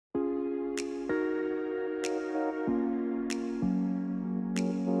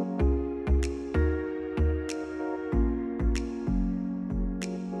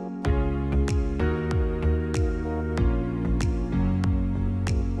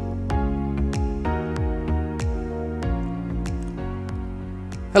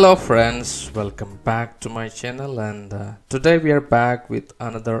Hello friends, welcome back to my channel, and today we are back with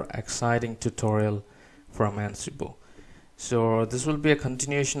another exciting tutorial from Ansible. So this will be a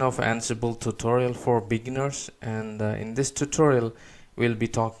continuation of Ansible tutorial for beginners, and in this tutorial we'll be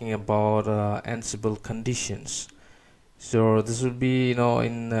talking about Ansible conditions. So this will be, in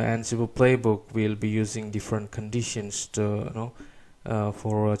Ansible Playbook we'll be using different conditions to,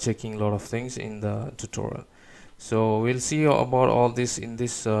 for checking a lot of things in the tutorial. So we'll see about all this in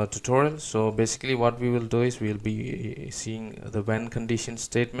this tutorial. So basically what we will do is we'll be seeing the when condition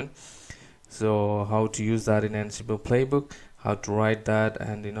statement, so how to use that in Ansible Playbook, how to write that,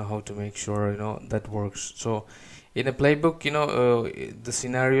 and how to make sure that works. So in a playbook, the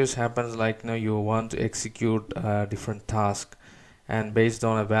scenarios happens like you want to execute a different task, and based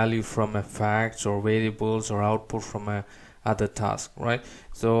on a value from a facts or variables or output from a other task, right?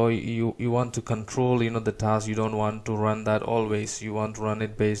 So you want to control the task. You don't want to run that always. You want to run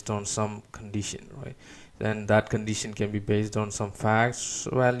it based on some condition, right? And that condition can be based on some facts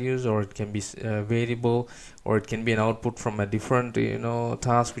values, or it can be a variable, or it can be an output from a different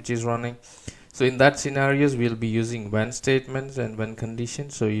task which is running. So in that scenarios we'll be using when statements and when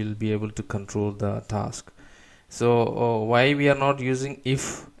conditions, so you'll be able to control the task. So why we are not using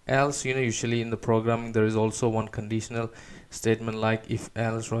if else? Usually in the programming there is also one conditional statement like if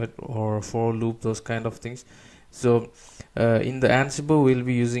else, right, or for loop, those kind of things. So in the Ansible we'll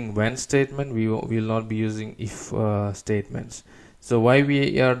be using when statement. We will not be using if statements. So why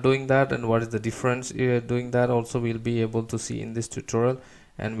we are doing that and what is the difference doing that also we'll be able to see in this tutorial.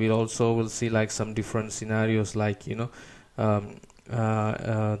 And we'll also will see like some different scenarios, like the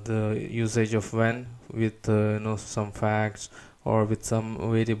usage of when with some facts, or with some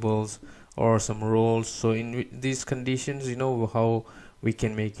variables, or some roles. So in these conditions, how we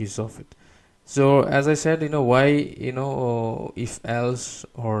can make use of it. So as I said, why if else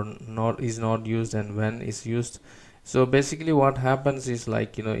or not is not used and when is used. So basically what happens is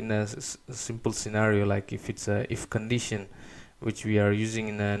like in a simple scenario, like if it's a if condition which we are using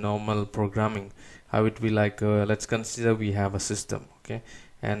in a normal programming, how it will like let's consider we have a system, okay,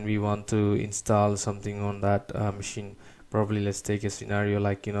 and we want to install something on that machine. Probably let's take a scenario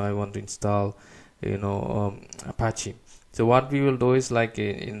like I want to install Apache. So what we will do is like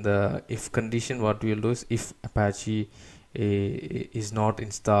in the if condition, what we will do is if Apache is not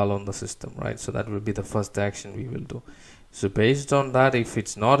installed on the system, right? So that will be the first action we will do. So based on that, if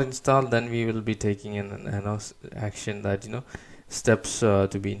it's not installed, then we will be taking an action that steps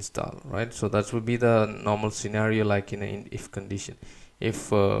to be installed, right? So that will be the normal scenario, like in an if condition. If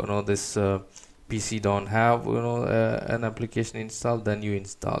this PC don't have an application installed, then you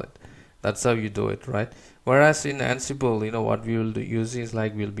install it. That's how you do it, right? Whereas in Ansible, what we will use is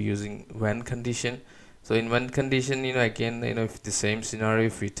like we'll be using when condition. So in when condition, again, if the same scenario,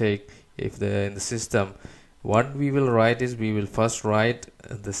 if we take if the in the system, what we will write is we will first write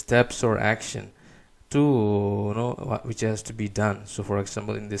the steps or action to which has to be done. So for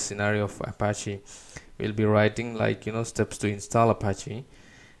example, in this scenario of Apache, we'll be writing like steps to install Apache.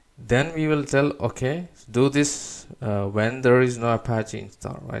 Then we will tell okay, do this when there is no Apache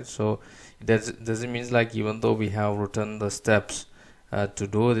install, right? So that doesn't mean like even though we have written the steps to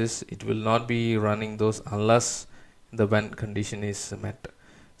do this, it will not be running those unless the when condition is met.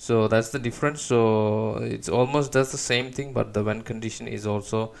 So that's the difference. So it's almost does the same thing, but the when condition is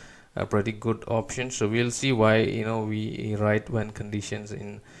also a pretty good option. So we'll see why we write when conditions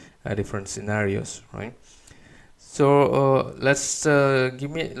in different scenarios, right? So let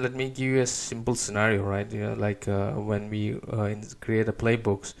me give you a simple scenario, right? Like when we create a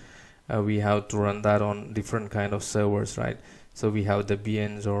playbooks, we have to run that on different kind of servers, right? So we have the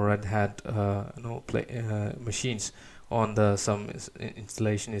Debians or Red Hat machines on the some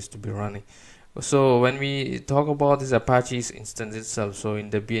installation is to be running. So when we talk about this Apache's instance itself, so in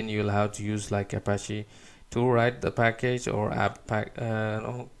Debian you will have to use like Apache to write the package or app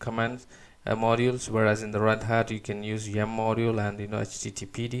commands modules, whereas in the Red Hat you can use yum module and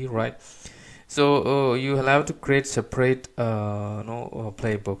httpd, right? So you will have to create separate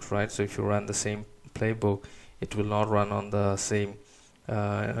playbooks, right? So if you run the same playbook, it will not run on the same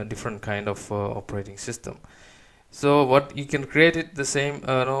different kind of operating system. So what you can create it the same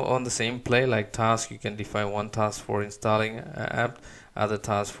on the same play, like task, you can define one task for installing app, other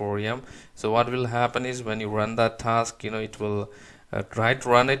task for yum. So what will happen is when you run that task, it will try to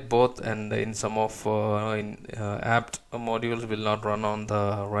run it both, and in some of apt modules will not run on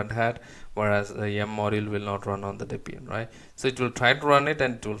the Red Hat, whereas the yum module will not run on the Debian, right? So it will try to run it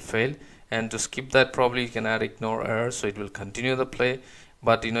and it will fail, and to skip that probably you can add ignore error, so it will continue the play,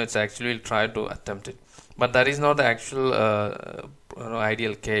 but it's actually will try to attempt it. But that is not the actual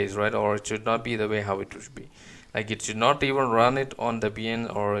ideal case, right? Or it should not be the way how it should be. Like it should not even run it on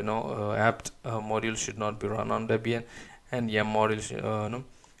Debian, or apt module should not be run on Debian, and yum module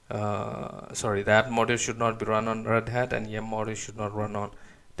sorry, the apt module should not be run on Red Hat, and yum module should not run on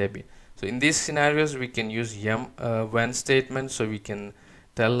Debian. So in these scenarios we can use yum when statement, so we can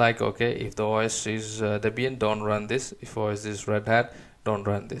tell like, okay, if the OS is Debian, don't run this. If OS is Red Hat, don't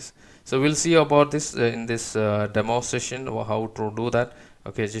run this. So we'll see about this in this demo session, how to do that.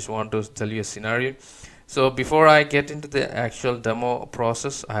 Okay, just want to tell you a scenario. So before I get into the actual demo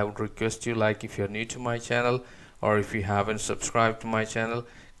process, I would request you, like, if you're new to my channel or if you haven't subscribed to my channel,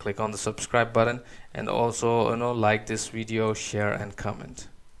 click on the subscribe button, and also like this video, share and comment.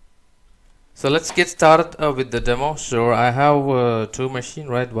 So let's get started with the demo. So I have two machines,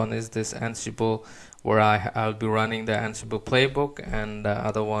 right? One is this Ansible, where I'll be running the Ansible Playbook, and the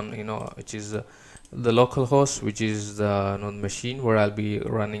other one, which is the local host, which is the machine where I'll be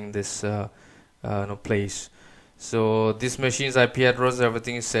running this place. So this machine's IP address,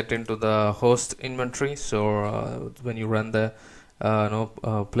 everything is set into the host inventory. So when you run the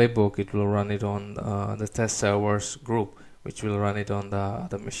playbook, it will run it on the test servers group, which will run it on the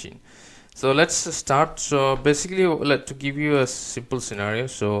other machine. So let's start. So basically, to give you a simple scenario,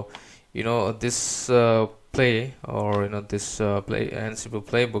 so this play, or this play Ansible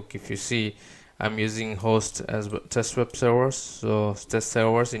Playbook, if you see, I'm using host as test web servers, so test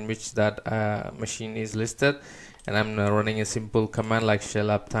servers in which that machine is listed, and I'm running a simple command like shell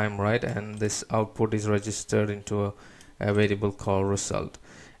uptime, right? And this output is registered into a variable called result,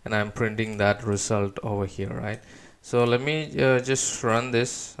 and I'm printing that result over here, right? So let me just run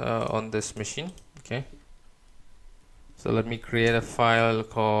this on this machine. Okay, so let me create a file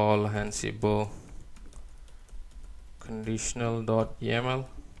called Ansible conditional.yaml,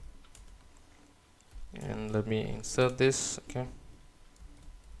 and let me insert this. Okay,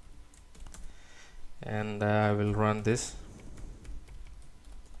 and I will run this.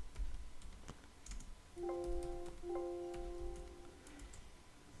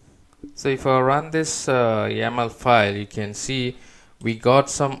 So if I run this YAML file, you can see we got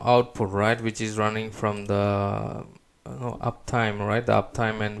some output, right, which is running from the uptime, right, the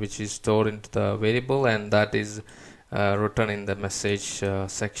uptime, and which is stored into the variable, and that is written in the message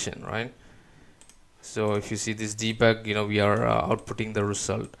section, right? So if you see this debug, we are outputting the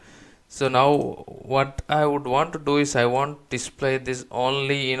result. So now what I would want to do is I want to display this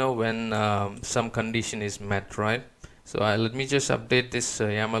only when some condition is met, right? So let me just update this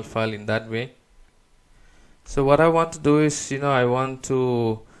YAML file in that way. So what I want to do is I want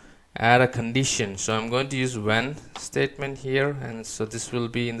to add a condition. So I'm going to use when statement here, and so this will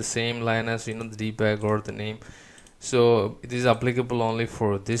be in the same line as the debug or the name. So it is applicable only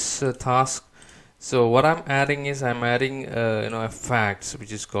for this task. So what I'm adding is I'm adding a facts,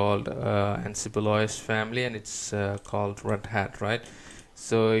 which is called Ansible OS family, and it's called Red Hat, right?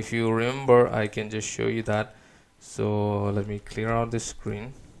 So if you remember, I can just show you that. So let me clear out this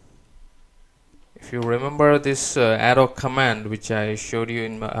screen. If you remember this arrow command, which I showed you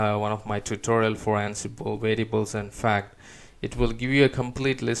in one of my tutorial for Ansible variables and fact, it will give you a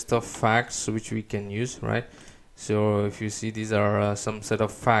complete list of facts which we can use, right? So if you see, these are some set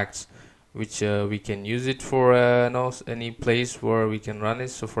of facts which we can use it for any place where we can run it.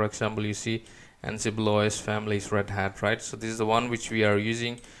 So for example, you see Ansible OS family is Red Hat, right? So this is the one which we are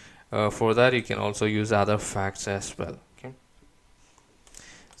using. For that, you can also use other facts as well. Okay,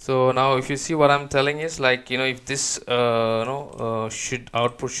 so now if you see, what I'm telling is, like, if this output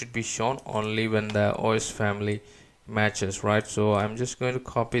should be shown only when the OS family matches, right? So I'm just going to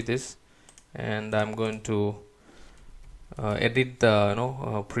copy this, and I'm going to edit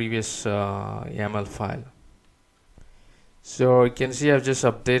the previous YAML file. So you can see I've just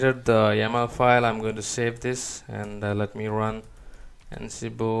updated the YAML file. I'm going to save this, and let me run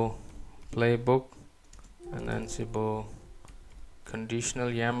Ansible Playbook and Ansible conditional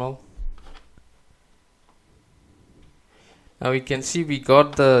YAML. Now you can see we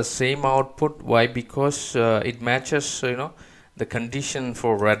got the same output. Why? Because it matches the condition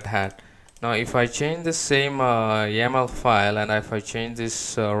for Red Hat. Now if I change the same YAML file, and if I change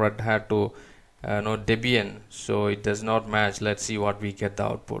this Red Hat to Debian, so it does not match. Let's see what we get the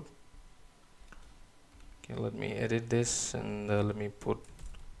output. Okay, let me edit this, and let me put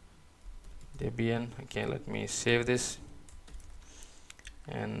Debian. Okay, let me save this,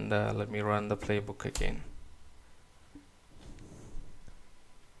 and let me run the playbook again.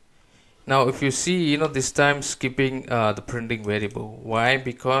 Now if you see, this time skipping the printing variable. Why?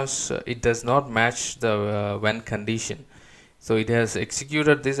 Because it does not match the when condition. So it has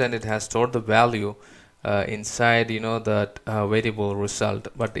executed this, and it has stored the value inside that variable result,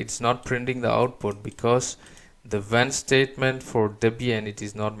 but it's not printing the output because the when statement for Debian it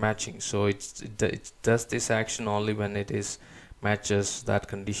is not matching. So it does this action only when it is matches that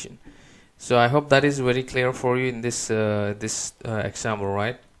condition. So I hope that is very clear for you in this example,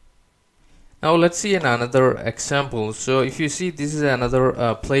 right? Now let's see another example. So if you see, this is another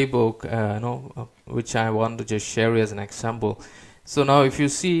playbook which I want to just share you as an example. So now if you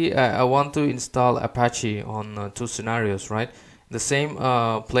see, I want to install Apache on two scenarios, right? The same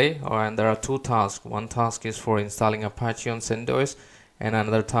play, and there are two tasks. One task is for installing Apache on CentOS, and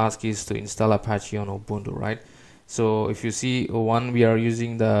another task is to install Apache on Ubuntu, right? So if you see, one we are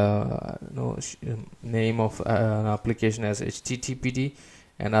using the name of an application as HTTPD,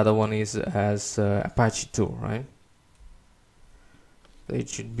 and other one is as Apache 2, right? So it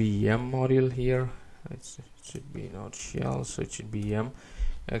should be M module here. It should be not shell, so it should be M.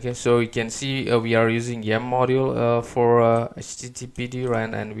 Okay, so you can see we are using M module for HTTPD,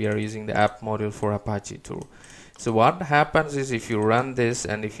 right? And we are using the app module for Apache 2. So what happens is, if you run this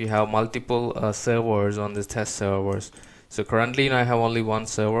and if you have multiple servers on the test servers, so currently I have only one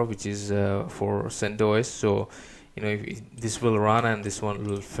server which is for CentOS, so this will run and this one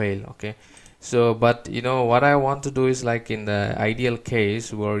will fail. Okay, so but what I want to do is, like in the ideal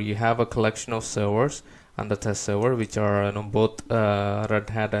case where you have a collection of servers on the test server which are both Red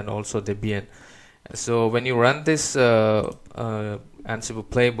Hat and also Debian. So when you run this Ansible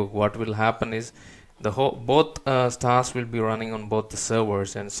Playbook, what will happen is both tasks will be running on both the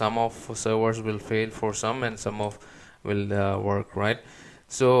servers, and some of servers will fail for some and some of will work, right?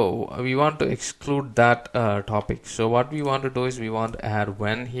 So we want to exclude that topic. So what we want to do is, we want to add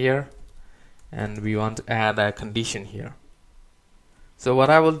when here, and we want to add a condition here. So what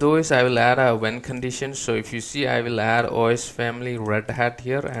I will do is, I will add a when condition. So if you see, I will add OS family Red Hat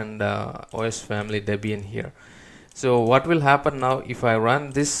here and OS family Debian here. So what will happen now if I run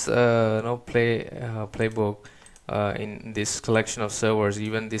this playbook in this collection of servers?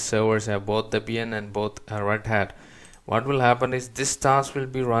 Even these servers have both Debian and both Red Hat. What will happen is, this task will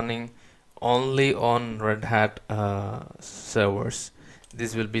be running only on Red Hat servers.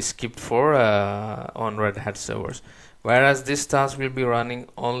 This will be skipped for on Red Hat servers, whereas this task will be running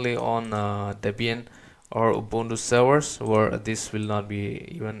only on Debian or Ubuntu servers, where this will not be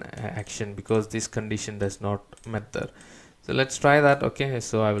even action because this condition does not met there. So let's try that. Okay,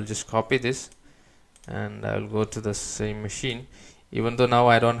 so I will just copy this and I will go to the same machine, even though now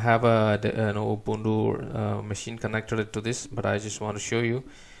I don't have a Ubuntu machine connected to this, but I just want to show you.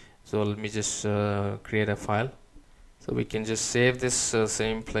 So let me just create a file, so we can just save this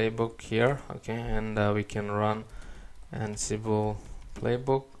same playbook here. Okay, and we can run Ansible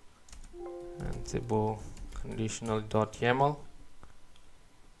Playbook, Ansible Conditional.yaml.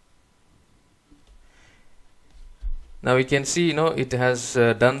 Now we can see it has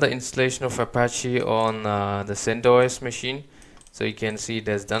done the installation of Apache on the CentOS machine. So you can see it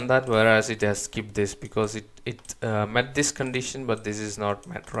has done that, whereas it has skipped this because it met this condition, but this is not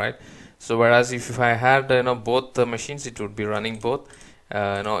met, right? So whereas if I had both the machines, it would be running both.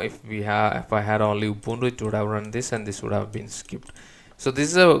 If I had only Ubuntu, it would have run this and this would have been skipped. So this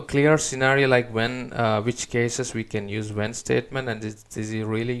is a clear scenario, like when which cases we can use when statement, and this is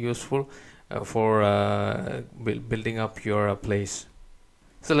really useful for building up your place.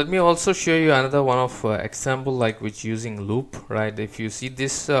 So let me also show you another one of example, like which using loop, right? If you see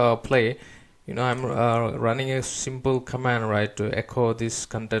this play, I'm running a simple command, right, to echo this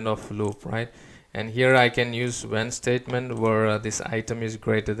content of loop, right? And here I can use when statement where this item is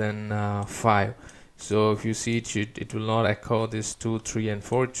greater than 5. So if you see, it will not echo this 2, 3 and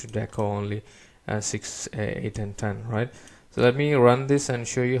 4. It should echo only 6, 8 and 10, right? So let me run this and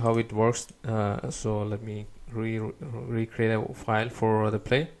show you how it works. So let me recreate a file for the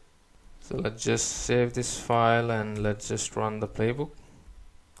play. So let's just save this file and let's just run the playbook.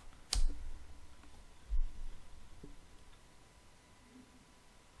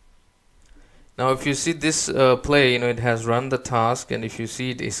 Now if you see this play, it has run the task, and if you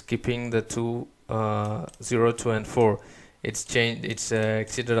see, it is skipping the 2, 0, 2 and 4. It's changed, it's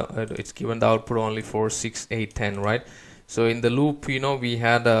exceeded, it's given the output only for 6, 8, 10, right? So in the loop, we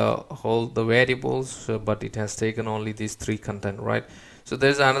had all the variables, but it has taken only these 3 content, right? So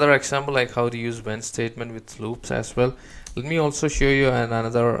there's another example, like how to use when statement with loops as well. Let me also show you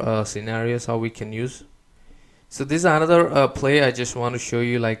another scenarios how we can use. So this is another play. I just want to show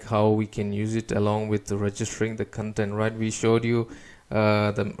you like how we can use it along with registering the content, right? We showed you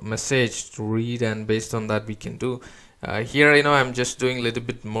the message to read, and based on that we can do here I'm just doing a little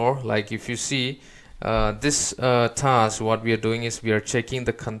bit more. Like if you see, this task, what we are doing is we are checking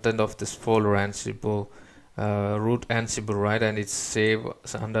the content of this folder Ansible, root Ansible, right, and it's saved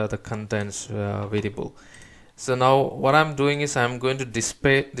under the contents variable. So now what I'm doing is I'm going to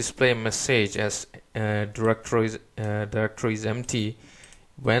display a message as directory is empty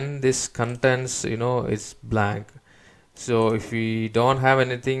when this contents is blank. So if we don't have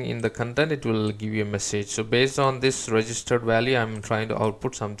anything in the content, it will give you a message. So based on this registered value, I'm trying to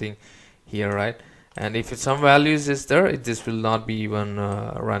output something here, right? And if some values is there, this will not be even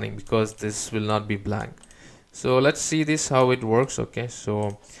running, because this will not be blank. So let's see this how it works. Okay,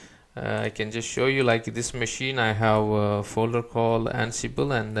 so I can just show you, like this machine, I have a folder called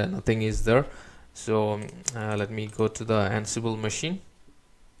Ansible and nothing is there. So let me go to the Ansible machine.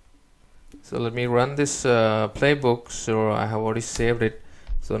 So let me run this playbook. So I have already saved it.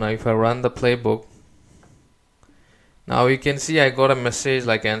 So now if I run the playbook, now you can see I got a message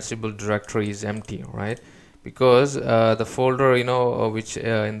like Ansible directory is empty, right? Because the folder which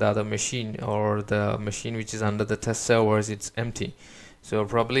in the other machine, or the machine which is under the test servers, it's empty. So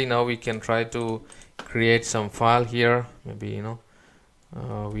probably now we can try to create some file here, maybe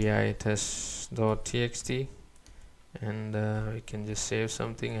vi test.txt, and we can just save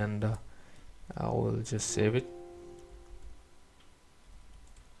something, and I will just save it.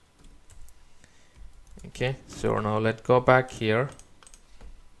 Okay, so now let's go back here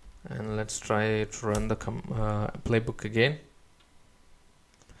and let's try to run the playbook again.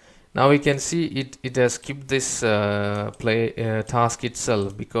 Now we can see it has skipped this task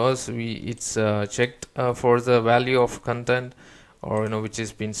itself, because it's checked for the value of content, or which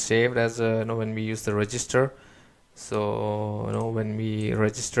has been saved as when we use the register. So when we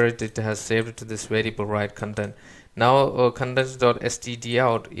register it, it has saved it to this variable, right, content. Now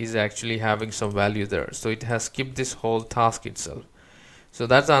contents.stdout is actually having some value there, so it has skipped this whole task itself. So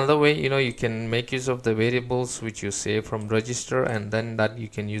that's another way you can make use of the variables which you save from register, and then that you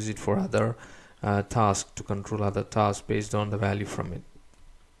can use it for other tasks, to control other tasks based on the value from it.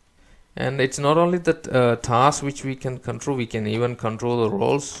 And it's not only the tasks which we can control, we can even control the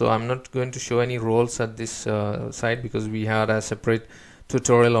roles. So I'm not going to show any roles at this site, because we had a separate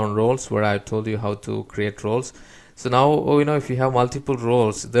tutorial on roles where I told you how to create roles. So now if you have multiple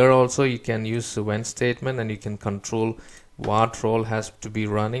roles, there also you can use the when statement, and you can control what role has to be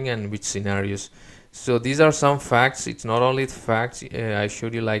running and which scenarios. So these are some facts. It's not only the facts I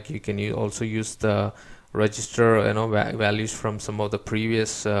showed you, like you can also use the register values from some of the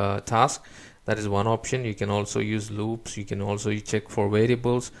previous tasks. That is one option. You can also use loops. You can also check for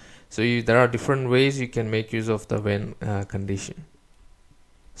variables. So there are different ways you can make use of the when condition.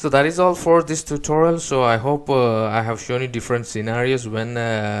 So that is all for this tutorial. So I hope I have shown you different scenarios when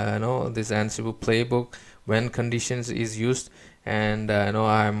this Ansible playbook when conditions is used, and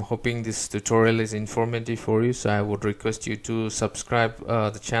I'm hoping this tutorial is informative for you. So I would request you to subscribe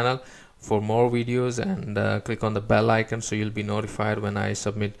the channel for more videos, and click on the bell icon so you'll be notified when I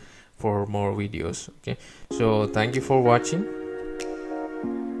submit for more videos. Okay, so thank you for watching.